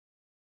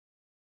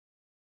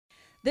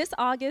This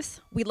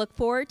August, we look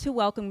forward to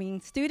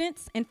welcoming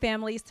students and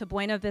families to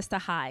Buena Vista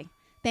High.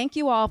 Thank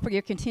you all for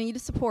your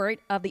continued support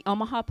of the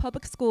Omaha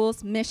Public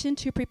Schools' mission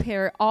to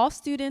prepare all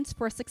students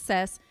for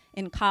success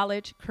in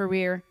college,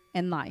 career,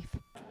 and life.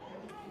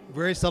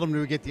 Very seldom do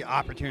we get the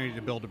opportunity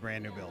to build a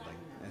brand new building,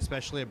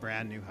 especially a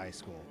brand new high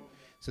school.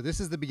 So this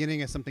is the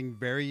beginning of something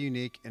very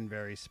unique and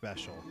very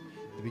special.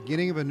 The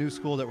beginning of a new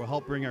school that will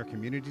help bring our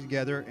community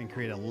together and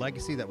create a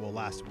legacy that will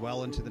last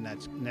well into the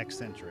next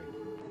century.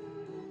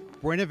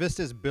 Buena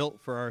Vista is built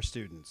for our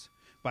students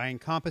by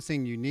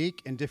encompassing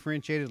unique and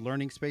differentiated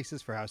learning spaces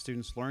for how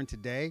students learn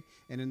today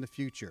and in the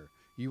future.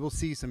 You will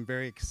see some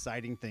very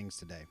exciting things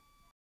today.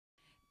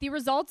 The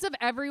results of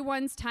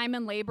everyone's time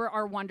and labor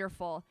are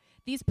wonderful.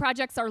 These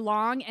projects are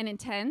long and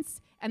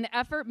intense, and the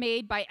effort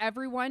made by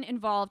everyone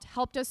involved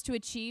helped us to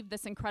achieve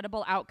this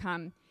incredible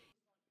outcome.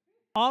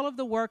 All of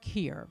the work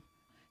here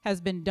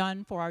has been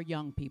done for our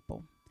young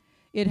people.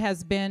 It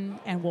has been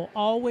and will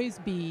always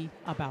be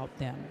about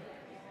them.